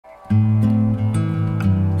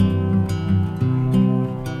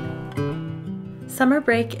Summer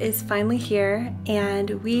break is finally here,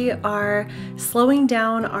 and we are slowing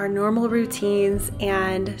down our normal routines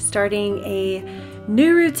and starting a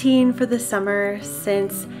new routine for the summer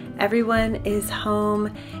since everyone is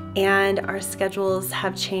home and our schedules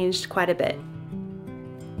have changed quite a bit.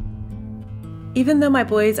 Even though my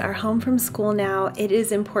boys are home from school now, it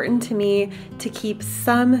is important to me to keep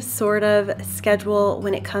some sort of schedule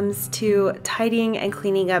when it comes to tidying and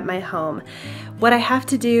cleaning up my home. What I have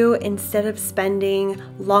to do, instead of spending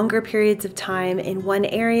longer periods of time in one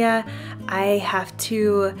area, I have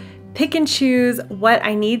to pick and choose what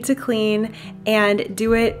I need to clean and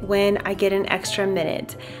do it when I get an extra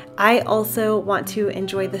minute. I also want to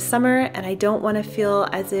enjoy the summer, and I don't want to feel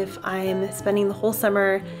as if I'm spending the whole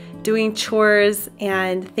summer doing chores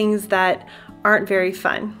and things that aren't very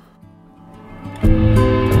fun.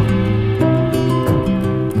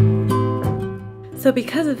 So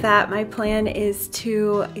because of that, my plan is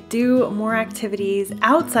to do more activities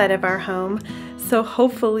outside of our home, so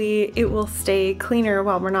hopefully it will stay cleaner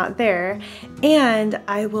while we're not there, and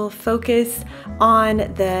I will focus on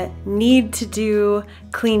the need to do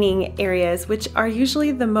cleaning areas, which are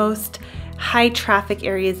usually the most high traffic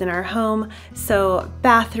areas in our home. So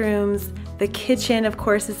bathrooms, the kitchen of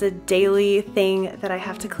course is a daily thing that I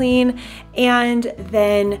have to clean, and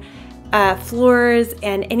then floors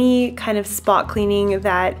and any kind of spot cleaning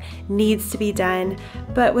that needs to be done.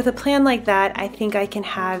 But with a plan like that, I think I can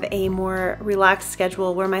have a more relaxed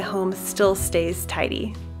schedule where my home still stays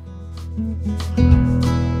tidy.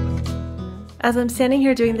 As I'm standing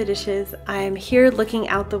here doing the dishes, I'm here looking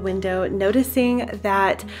out the window, noticing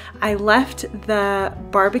that I left the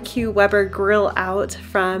barbecue Weber grill out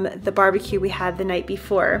from the barbecue we had the night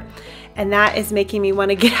before. And that is making me want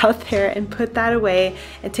to get out there and put that away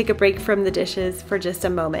and take a break from the dishes for just a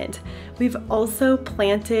moment. We've also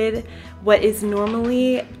planted what is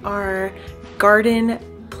normally our garden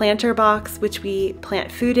planter box, which we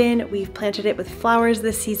plant food in. We've planted it with flowers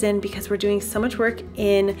this season because we're doing so much work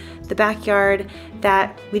in the backyard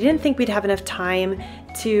that we didn't think we'd have enough time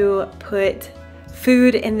to put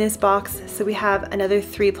food in this box. So we have another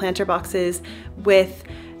 3 planter boxes with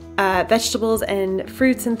vegetables and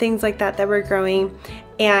fruits and things like that that we're growing,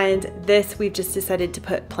 and this we've just decided to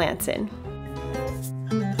put plants in.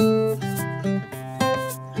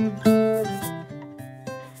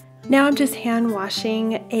 Now I'm just hand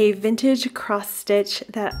washing a vintage cross stitch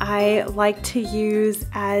that I like to use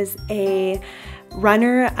as a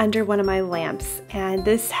runner under one of my lamps, and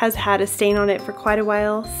this has had a stain on it for quite a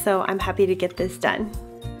while, so I'm happy to get this done.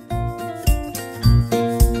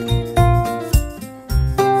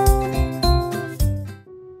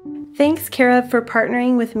 Thanks Care of for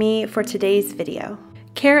partnering with me for today's video.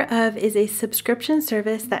 Care of is a subscription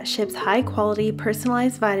service that ships high-quality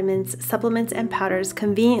personalized vitamins, supplements, and powders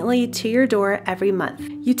conveniently to your door every month.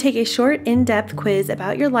 You take a short, in-depth quiz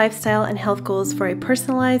about your lifestyle and health goals for a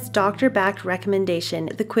personalized, doctor-backed recommendation.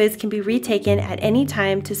 The quiz can be retaken at any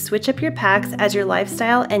time to switch up your packs as your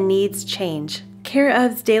lifestyle and needs change. Care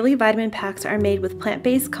of's daily vitamin packs are made with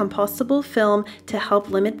plant-based compostable film to help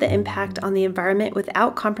limit the impact on the environment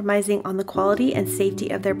without compromising on the quality and safety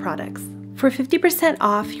of their products. For 50%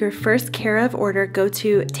 off your first Care of order, go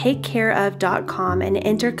to takecareof.com and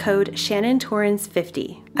enter code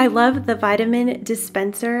ShannonTorrens50. I love the vitamin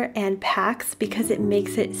dispenser and packs because it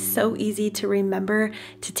makes it so easy to remember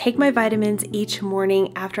to take my vitamins each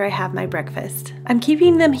morning after I have my breakfast. I'm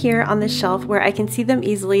keeping them here on the shelf where I can see them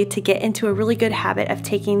easily to get into a really good habit of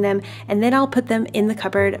taking them, and then I'll put them in the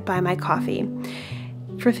cupboard by my coffee.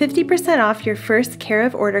 For 50% off your first Care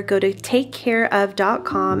of order, go to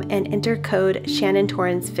takecareof.com and enter code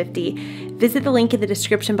ShannonTorrens50. Visit the link in the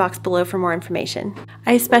description box below for more information.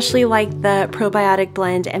 I especially like the probiotic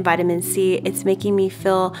blend and vitamin C. It's making me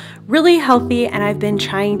feel really healthy, and I've been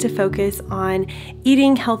trying to focus on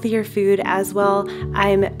eating healthier food as well.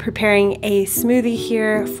 I'm preparing a smoothie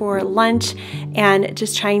here for lunch and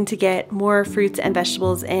just trying to get more fruits and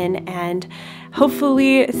vegetables in and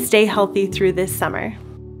hopefully stay healthy through this summer.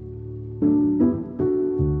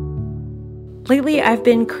 Lately, I've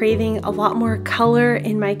been craving a lot more color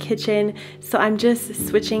in my kitchen, so I'm just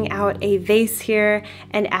switching out a vase here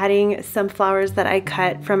and adding some flowers that I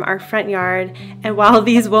cut from our front yard. And while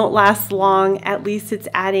these won't last long, at least it's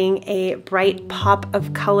adding a bright pop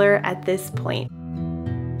of color at this point.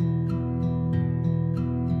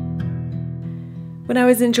 When I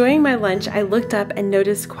was enjoying my lunch, I looked up and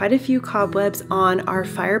noticed quite a few cobwebs on our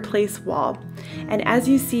fireplace wall. And as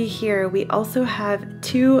you see here, we also have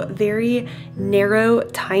two very narrow,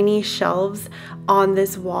 tiny shelves on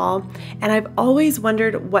this wall. And I've always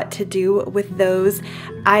wondered what to do with those.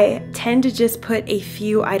 I tend to just put a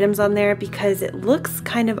few items on there because it looks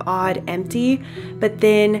kind of odd empty, but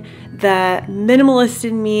then the minimalist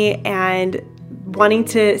in me and wanting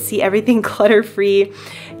to see everything clutter-free,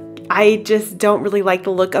 I just don't really like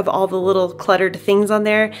the look of all the little cluttered things on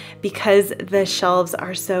there because the shelves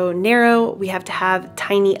are so narrow. We have to have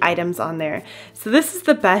tiny items on there. So this is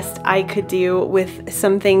the best I could do with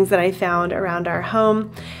some things that I found around our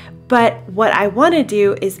home. But what I want to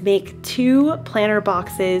do is make two planter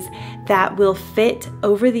boxes that will fit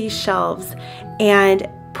over these shelves and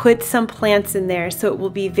put some plants in there so it will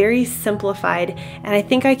be very simplified, and I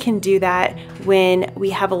think I can do that when we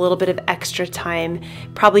have a little bit of extra time,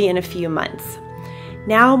 probably in a few months.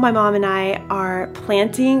 Now my mom and I are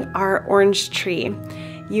planting our orange tree.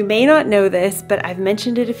 You may not know this, but I've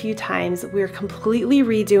mentioned it a few times. We're completely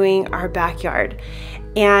redoing our backyard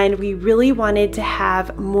and we really wanted to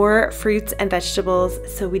have more fruits and vegetables,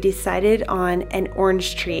 so we decided on an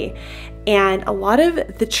orange tree. And a lot of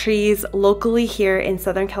the trees locally here in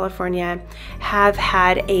Southern California have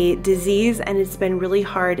had a disease, and it's been really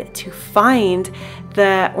hard to find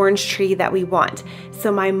the orange tree that we want.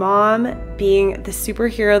 So my mom, being the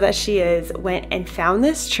superhero that she is, went and found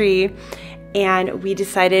this tree, and we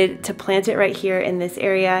decided to plant it right here in this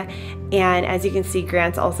area. And as you can see,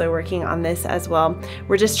 Grant's also working on this as well.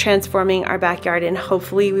 We're just transforming our backyard, and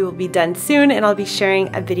hopefully we will be done soon, and I'll be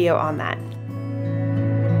sharing a video on that.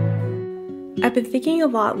 I've been thinking a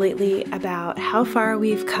lot lately about how far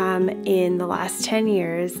we've come in the last 10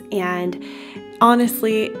 years, and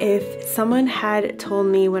honestly, if someone had told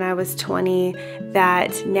me when I was 20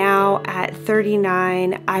 that now at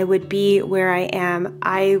 39 I would be where I am,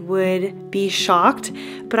 I would be shocked,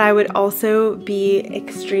 but I would also be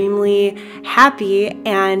extremely happy.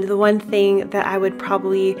 And the one thing that I would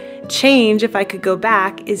probably change if I could go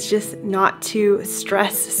back is just not to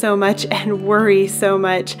stress so much and worry so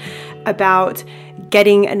much about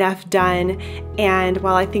getting enough done. And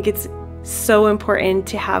while I think it's so important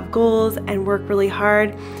to have goals and work really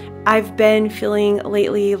hard, I've been feeling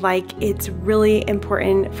lately like it's really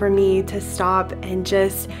important for me to stop and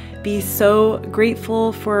just be so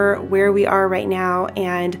grateful for where we are right now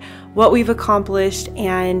and what we've accomplished.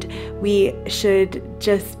 And we should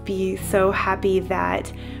just be so happy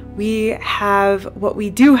that we have what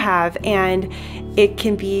we do have. And it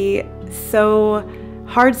can be so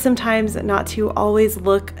hard sometimes not to always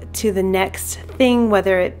look to the next thing,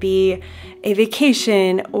 whether it be a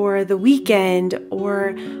vacation or the weekend or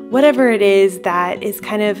whatever it is that is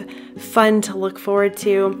kind of fun to look forward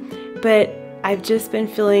to. But I've just been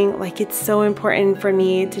feeling like it's so important for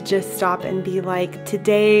me to just stop and be like,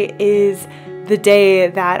 today is the day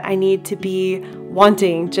that I need to be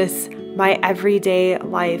wanting just my everyday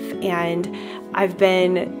life. And I've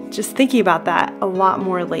been just thinking about that a lot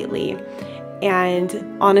more lately.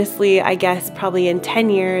 And honestly, I guess probably in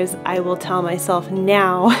 10 years, I will tell myself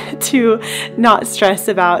now to not stress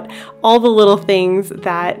about all the little things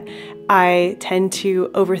that I tend to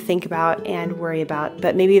overthink about and worry about.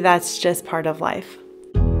 But maybe that's just part of life.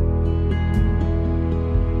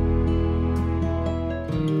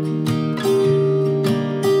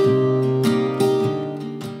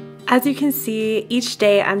 As you can see, each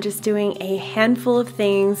day I'm just doing a handful of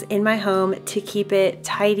things in my home to keep it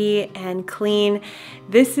tidy and clean.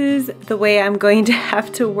 This is the way I'm going to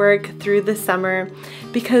have to work through the summer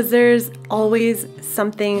because there's always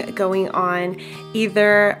something going on,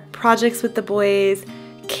 either projects with the boys,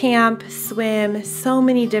 camp, swim, so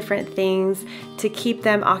many different things to keep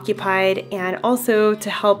them occupied and also to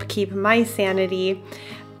help keep my sanity.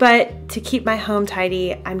 But to keep my home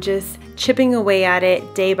tidy, I'm just chipping away at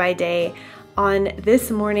it day by day. On this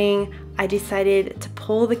morning, I decided to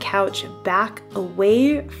pull the couch back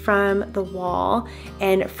away from the wall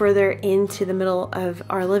and further into the middle of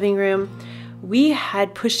our living room. We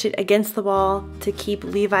had pushed it against the wall to keep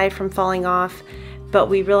Levi from falling off, but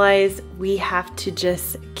we realized we have to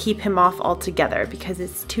just keep him off altogether because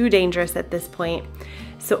it's too dangerous at this point.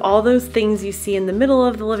 So all those things you see in the middle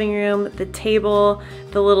of the living room, the table,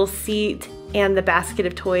 the little seat, and the basket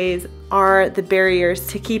of toys are the barriers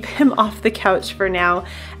to keep him off the couch for now,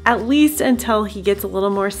 at least until he gets a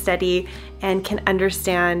little more steady and can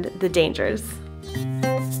understand the dangers.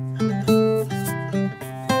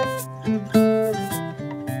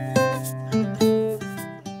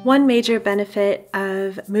 One major benefit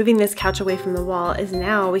of moving this couch away from the wall is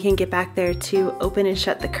now we can get back there to open and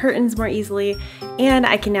shut the curtains more easily, and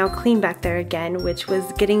I can now clean back there again, which was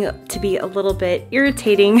getting to be a little bit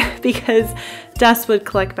irritating because dust would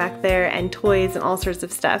collect back there and toys and all sorts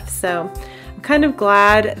of stuff. So I'm kind of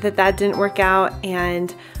glad that that didn't work out,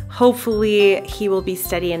 and hopefully he will be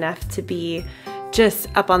steady enough to be just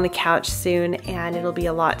up on the couch soon, and it'll be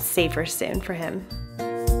a lot safer soon for him.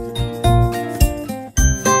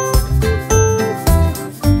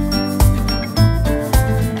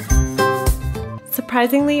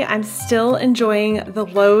 Surprisingly, I'm still enjoying the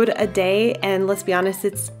load a day, and let's be honest,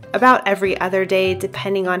 it's about every other day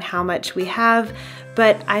depending on how much we have,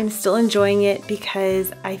 but I'm still enjoying it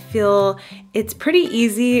because I feel it's pretty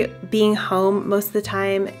easy being home most of the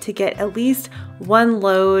time to get at least one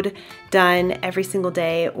load done every single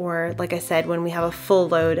day, or like I said, when we have a full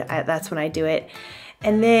load, that's when I do it.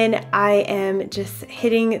 And then I am just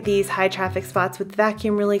hitting these high traffic spots with the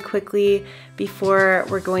vacuum really quickly before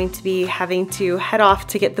we're going to be having to head off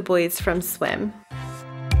to get the boys from swim.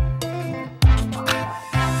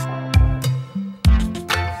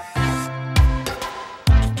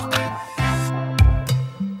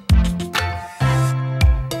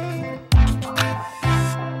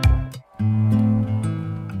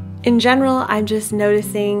 In general, I'm just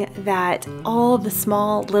noticing that all the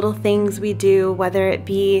small little things we do, whether it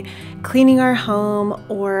be cleaning our home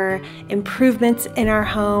or improvements in our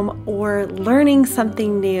home or learning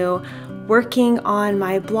something new, working on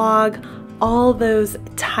my blog, all those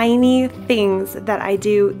tiny things that I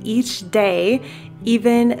do each day,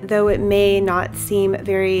 even though it may not seem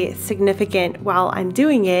very significant while I'm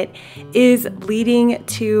doing it, is leading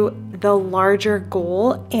to the larger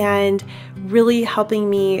goal and really helping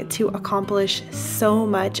me to accomplish so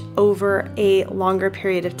much over a longer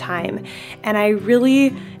period of time. And I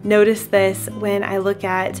really notice this when I look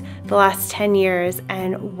at the last 10 years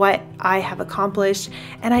and what I have accomplished.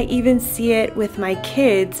 And I even see it with my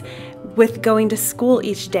kids with going to school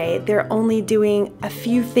each day. They're only doing a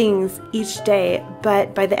few things each day,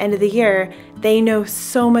 but by the end of the year, they know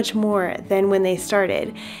so much more than when they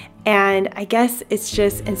started. And I guess it's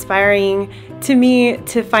just inspiring to me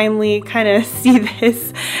to finally kind of see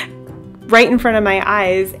this right in front of my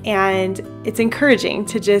eyes, and it's encouraging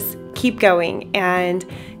to just keep going and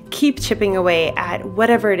keep chipping away at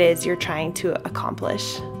whatever it is you're trying to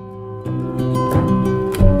accomplish.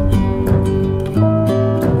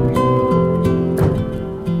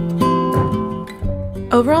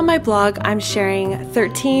 Over on my blog, I'm sharing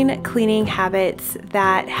 13 cleaning habits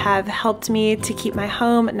that have helped me to keep my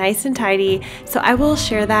home nice and tidy. So I will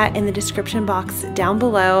share that in the description box down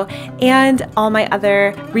below and all my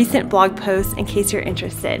other recent blog posts in case you're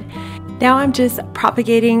interested. Now I'm just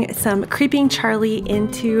propagating some Creeping Charlie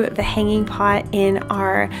into the hanging pot in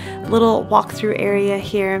our little walkthrough area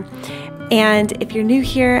here. And if you're new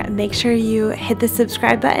here, make sure you hit the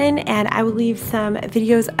subscribe button, and I will leave some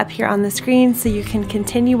videos up here on the screen so you can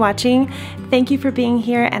continue watching. Thank you for being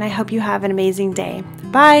here, and I hope you have an amazing day.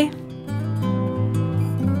 Bye!